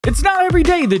It's not every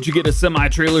day that you get a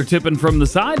semi-trailer tipping from the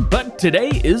side, but today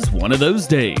is one of those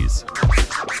days.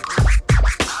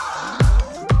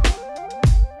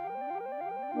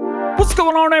 What's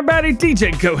going on, everybody?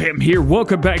 DjGoHam here.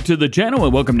 Welcome back to the channel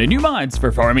and welcome to new mods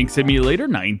for Farming Simulator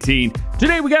 19.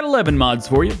 Today we got 11 mods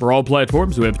for you. For all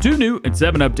platforms, we have 2 new and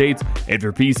 7 updates, and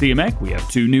for PC and Mac, we have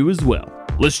 2 new as well.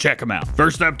 Let's check them out.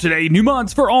 First up today, new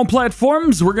mods for all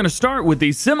platforms. We're going to start with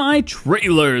the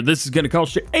Semitrailer. This is going to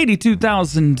cost you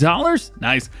 $82,000.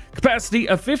 Nice. Capacity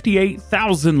of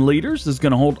 58,000 liters. Is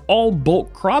going to hold all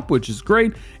bulk crop, which is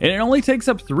great. And it only takes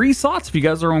up 3 slots if you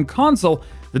guys are on console.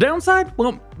 The downside?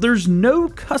 Well, there's no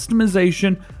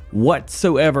customization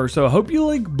whatsoever. So I hope you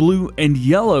like blue and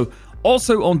yellow.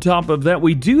 Also, on top of that,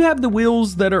 we do have the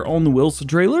wheels that are on the Wilson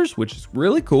trailers, which is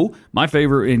really cool. My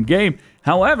favorite in game.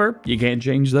 However, you can't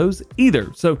change those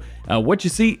either. So what you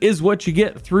see is what you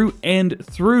get through and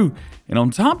through. And on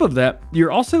top of that,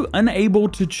 you're also unable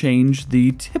to change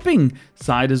the tipping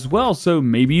side as well. So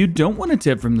maybe you don't want to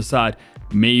tip from the side.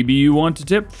 Maybe you want to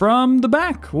tip from the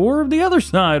back or the other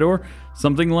side or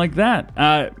something like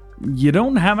that. You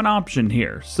don't have an option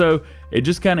here. So it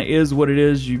just kind of is what it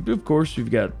is. Of course, you've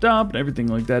got dump and everything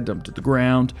like that, dumped to the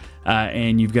ground.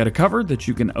 And you've got a cover that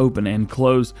you can open and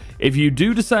close. If you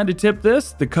do decide to tip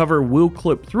this, the cover will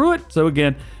clip through it. So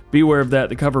again, be aware of that.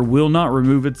 The cover will not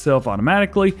remove itself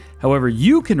automatically. However,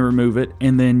 you can remove it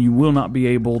and then you will not be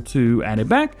able to add it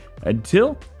back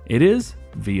until it is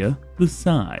via the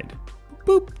side.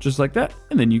 Boop, just like that.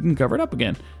 And then you can cover it up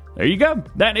again. There you go.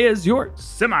 That is your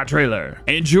semi-trailer.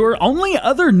 And your only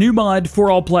other new mod for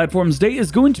all platforms today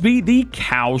is going to be the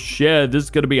Cowshed. This is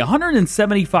going to be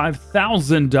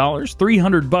 $175,000,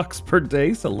 300 bucks per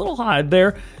day. So a little high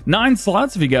there. 9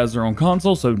 slots if you guys are on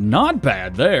console, so not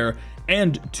bad there.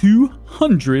 And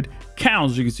 200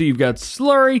 cows. You can see you've got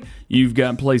slurry, you've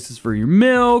got places for your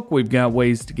milk, we've got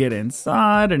ways to get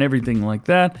inside and everything like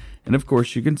that. And of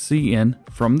course, you can see in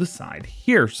from the side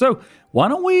here. So why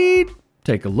don't we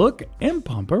take a look and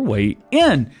pump our way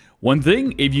in. One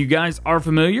thing, if you guys are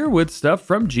familiar with stuff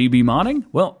from GB Modding,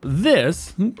 well,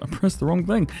 this, I pressed the wrong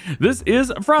thing. This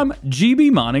is from GB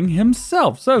Modding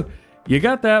himself. So you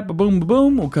got that, ba-boom,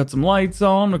 ba-boom. We'll cut some lights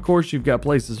on. Of course, you've got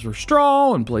places for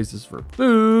straw and places for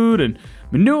food and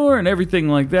manure and everything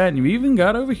like that. And you've even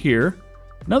got over here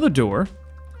another door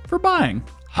for buying.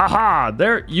 Haha,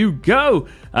 there you go.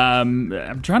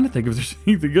 I'm trying to think if there's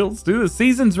anything else to this.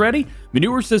 Season's ready,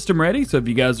 manure system ready. So if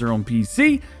you guys are on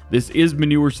PC, this is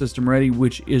manure system ready,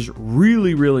 which is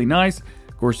really, really nice.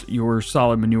 Of course, your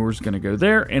solid manure is going to go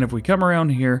there. And if we come around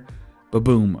here,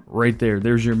 ba-boom, right there.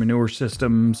 There's your manure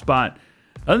system spot.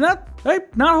 Other than that, hey,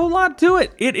 not a whole lot to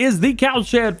it. It is the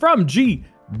Cowshed from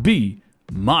GB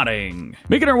Modding.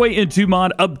 Making our way into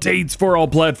mod updates for all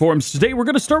platforms. Today we're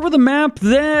going to start with a map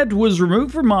that was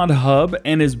removed from Mod Hub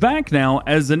and is back now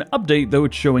as an update, though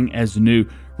it's showing as new.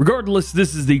 Regardless,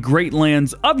 this is the Great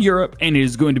Lands of Europe and it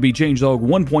is going to be changelog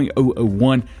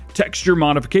 1.001, texture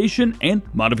modification and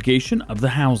modification of the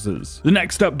houses. The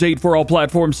next update for all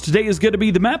platforms today is going to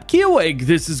be the map Kijowiec.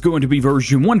 This is going to be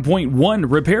version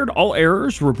 1.1, repaired all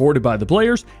errors reported by the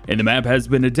players, and the map has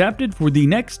been adapted for the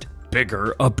next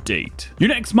bigger update. Your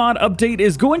next mod update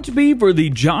is going to be for the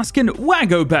Joskin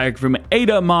Wago pack from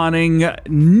Ada Modding,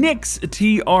 Nix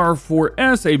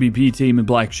TR4S, ABP team, and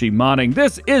Black Sheep Modding.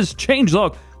 This is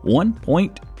changelog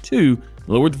 1.2.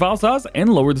 Lower the file size and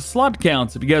lower the slot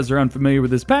counts. If you guys are unfamiliar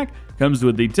with this pack, comes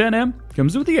with the 10M,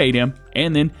 comes with the 8M,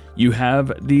 and then you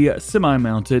have the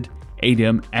semi-mounted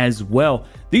 8M as well.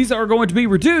 These are going to be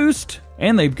reduced,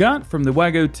 and they've got from the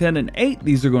Wago 10 and 8,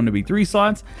 these are going to be 3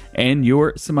 slots, and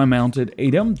your semi-mounted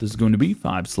 8M, this is going to be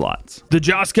 5 slots. The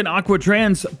Joskin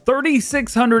Aquatrans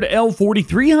 3600L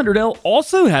 4300L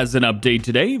also has an update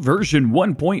today, version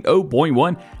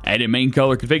 1.0.1, added main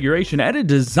color configuration, added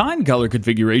design color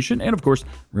configuration, and of course,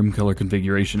 rim color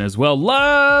configuration as well.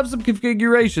 Love some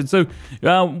configuration. So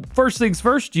first things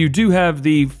first, you do have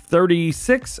the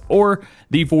 36 or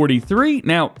the 43.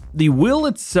 Now, the wheel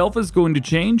itself is going to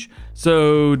change.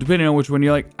 So depending on which one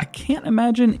you like, I can't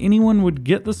imagine anyone would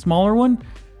get the smaller one.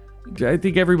 I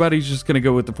think everybody's just going to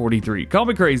go with the 43. Call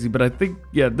me crazy, but I think,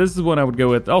 yeah, this is what I would go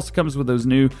with. It also comes with those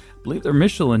new, I believe they're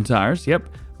Michelin tires. Yep.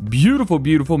 Beautiful,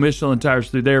 beautiful Michelin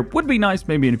tires through there. Would be nice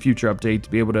maybe in a future update to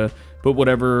be able to put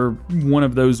whatever one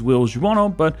of those wheels you want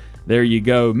on, but there you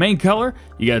go. Main color,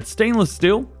 you got stainless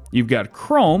steel, you've got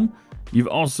chrome, you've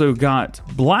also got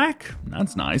black,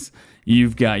 that's nice.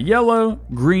 You've got yellow,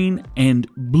 green, and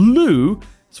blue.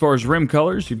 As far as rim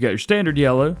colors, you've got your standard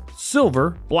yellow,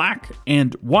 silver, black,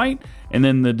 and white. And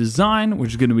then the design, which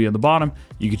is going to be on the bottom,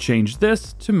 you could change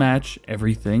this to match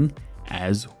everything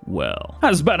as well.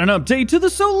 How's about an update to the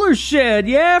solar shed?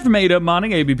 Yeah, for made up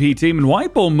modding, ABP team, and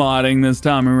Whitebowl modding this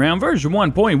time around. Version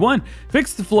 1.1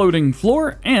 fixed the floating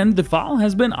floor, and the file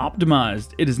has been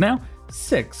optimized. It is now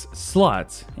 6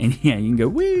 slots. And yeah, you can go,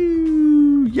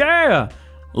 woo, yeah.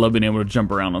 Love being able to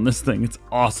jump around on this thing. It's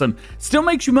awesome. Still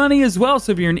makes you money as well.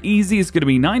 So if you're in easy, it's going to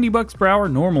be 90 bucks per hour.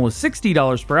 Normal is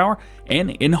 $60 per hour.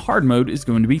 And in hard mode is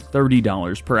going to be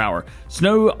 $30 per hour.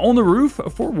 Snow on the roof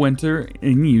for winter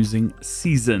and using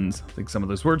seasons. I think some of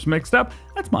those words mixed up.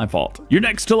 That's my fault. Your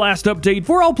next to last update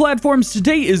for all platforms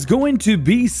today is going to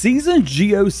be Season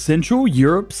Geo Central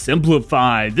Europe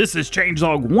Simplified. This is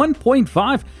changelog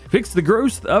 1.5. Fixed the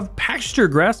growth of pasture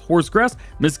grass, horse grass,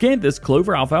 miscanthus,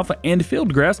 clover, alfalfa, and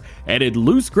field grass. Added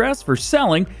loose grass for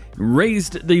selling.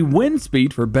 Raised the wind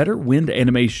speed for better wind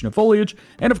animation of foliage.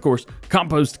 And of course,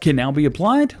 compost can now be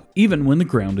applied even when the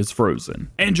ground is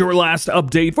frozen. And your last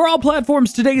update for all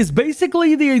platforms today is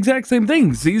basically the exact same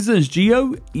thing. Seasons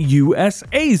Geo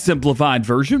USA Simplified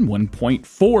version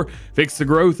 1.4. Fixed the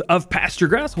growth of pasture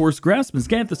grass, horse grass,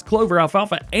 miscanthus, clover,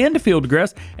 alfalfa, and field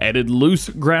grass. Added loose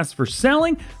grass for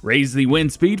selling. Raised the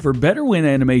wind speed for better wind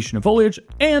animation of foliage.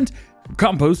 And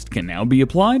compost can now be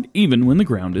applied even when the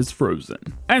ground is frozen.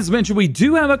 As mentioned, we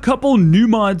do have a couple new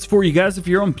mods for you guys if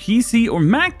you're on PC or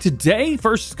Mac today.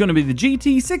 First is going to be the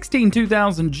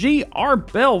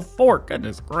GT16-2000G Bale 4.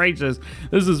 Goodness gracious.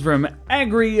 This is from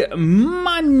Agri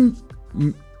Maniton.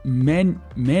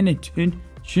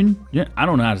 I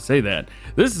don't know how to say that.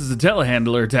 This is a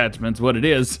telehandler attachment, what it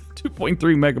is. 2.3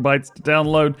 megabytes to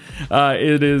download.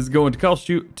 It is going to cost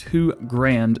you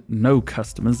 $2,000, no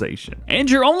customization. And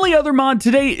your only other mod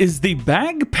today is the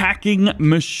bag packing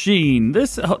machine.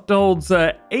 This holds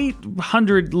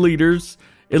 800 liters,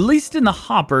 at least in the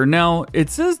hopper. Now,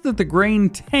 it says that the grain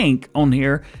tank on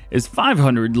here is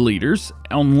 500 liters,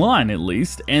 online at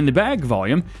least, and the bag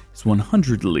volume is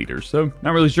 100 liters. So,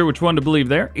 not really sure which one to believe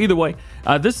there. Either way,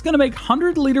 this is going to make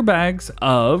 100-liter bags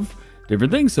of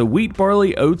different things. So wheat,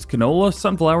 barley, oats, canola,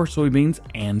 sunflower, soybeans,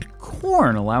 and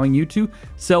corn, allowing you to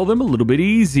sell them a little bit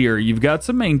easier. You've got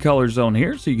some main colors on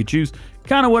here, so you can choose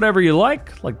kind of whatever you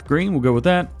like the green, we'll go with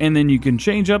that. And then you can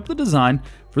change up the design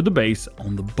for the base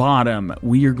on the bottom.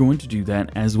 We are going to do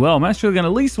that as well. I'm actually going to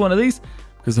lease one of these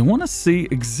because I want to see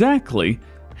exactly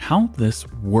how this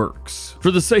works.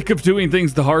 For the sake of doing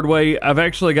things the hard way, I've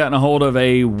actually gotten a hold of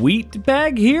a wheat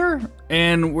bag here,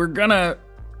 and we're gonna,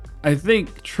 I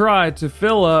think, try to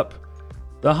fill up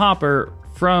the hopper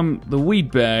from the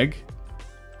wheat bag.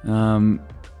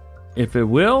 If it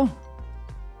will.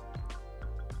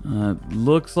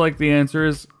 Looks like the answer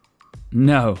is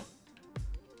no.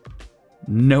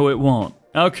 No, it won't.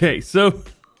 Okay, so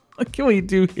what can we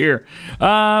do here?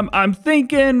 I'm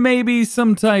thinking maybe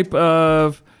some type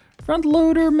of front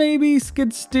loader, maybe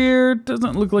skid steer.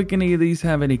 Doesn't look like any of these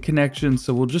have any connections,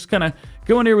 so we'll just kind of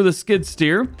go in here with a skid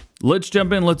steer. Let's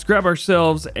jump in. Let's grab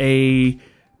ourselves a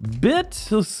bit.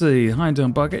 Let's see, high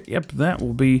dump bucket. Yep, that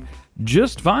will be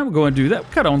just fine. We'll go and do that.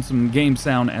 We'll cut on some game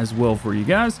sound as well for you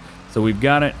guys. So we've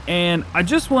got it, and I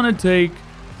just want to take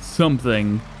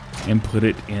something and put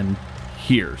it in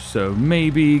here. So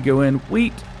maybe go in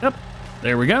wheat. Yep,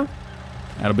 there we go.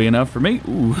 That'll be enough for me.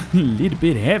 Ooh, a little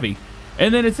bit heavy.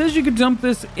 And then it says you can dump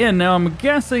this in. Now I'm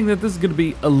guessing that this is going to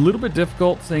be a little bit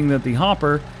difficult, seeing that the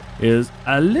hopper is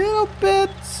a little bit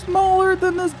smaller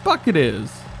than this bucket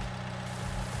is.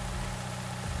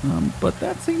 But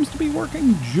that seems to be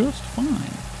working just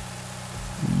fine.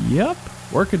 Yep,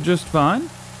 working just fine.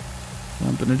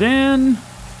 Dumping it in.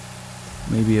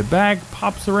 Maybe a bag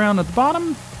pops around at the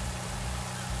bottom.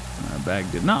 Our bag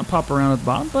did not pop around at the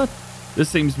bottom, but this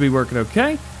seems to be working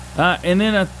okay. And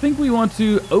then I think we want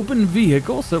to open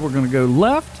vehicle, so we're going to go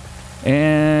left,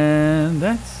 and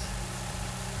that's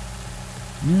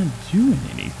not doing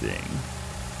anything.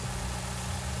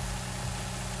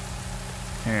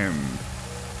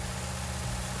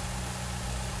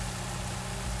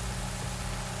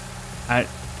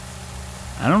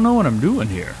 I don't know what I'm doing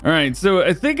here. All right, so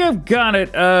I think I've got it.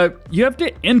 You have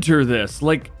to enter this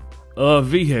like a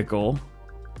vehicle,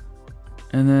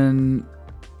 and then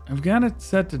I've got it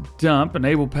set to dump,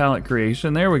 enable pallet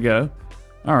creation. There we go.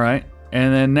 All right,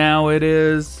 and then now it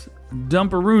is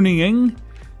dumperooning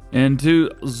into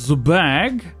the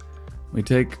bag. We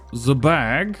take the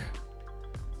bag,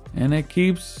 and it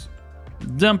keeps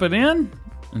dumping in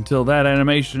until that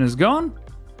animation is gone.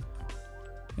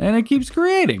 And it keeps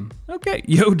creating. Okay.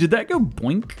 Yo, did that go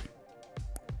boink?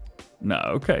 No.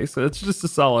 Okay. So it's just a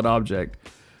solid object.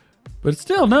 But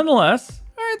still, nonetheless.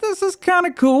 All right. This is kind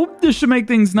of cool. This should make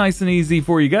things nice and easy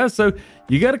for you guys. So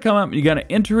you got to come up. You got to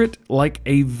enter it like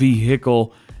a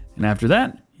vehicle. And after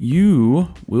that, you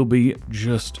will be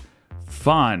just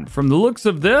fine. From the looks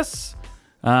of this,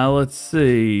 let's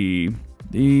see.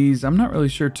 These, I'm not really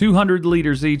sure, 200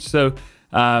 liters each. So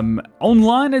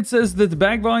online it says that the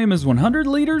bag volume is 100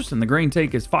 liters and the grain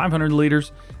take is 500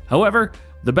 liters. However,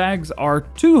 the bags are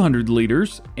 200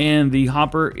 liters and the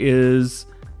hopper is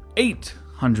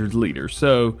 800 liters.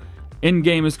 So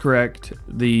in-game is correct.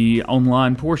 The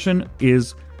online portion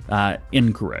is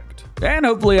incorrect. And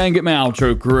hopefully I can get my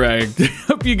outro correct.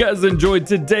 Hope you guys enjoyed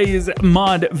today's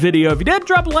mod video. If you did,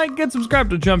 drop a like, get subscribed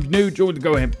to the channel if you're new, join the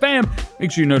DjGoHam fam.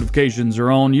 Make sure your notifications are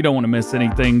on. You don't want to miss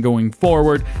anything going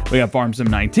forward. We got Farm Sim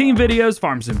 19 videos,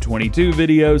 Farm Sim 22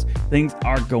 videos. Things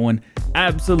are going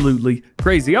absolutely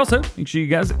crazy. Also, make sure you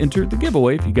guys enter the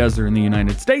giveaway if you guys are in the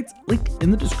United States. Link in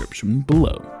the description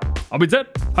below. I'll be Zed.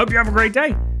 Hope you have a great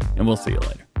day, and we'll see you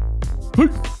later.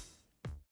 Peace.